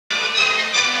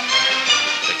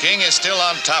King is still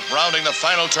on top, rounding the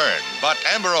final turn, but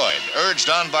Amberoid, urged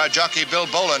on by jockey Bill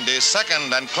Boland, is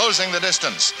second and closing the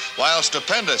distance, while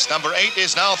Stupendous, number 8,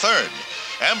 is now third.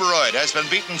 Amberoid has been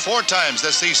beaten 4 times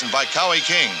this season by Kauai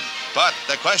King, but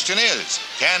the question is,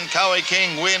 can Kauai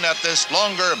King win at this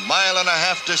longer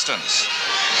mile-and-a-half distance?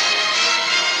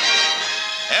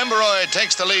 Amberoid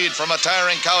takes the lead from a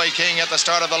tiring Kauai King at the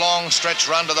start of the long stretch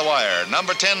run to the wire.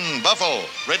 Number 10, Buffalo,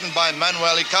 ridden by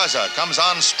Manuel Icaza, comes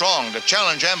on strong to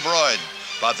challenge Amberoid.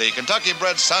 But the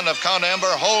Kentucky-bred son of Count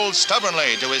Amber holds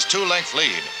stubbornly to his 2-length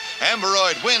lead.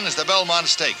 Amberoid wins the Belmont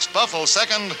Stakes, Buffalo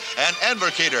second, and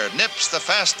Advocator nips the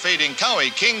fast-fading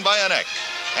Kauai King by a neck.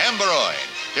 Amberoid.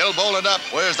 Bill Boland up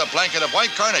wears the blanket of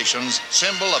white carnations,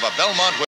 symbol of a Belmont win.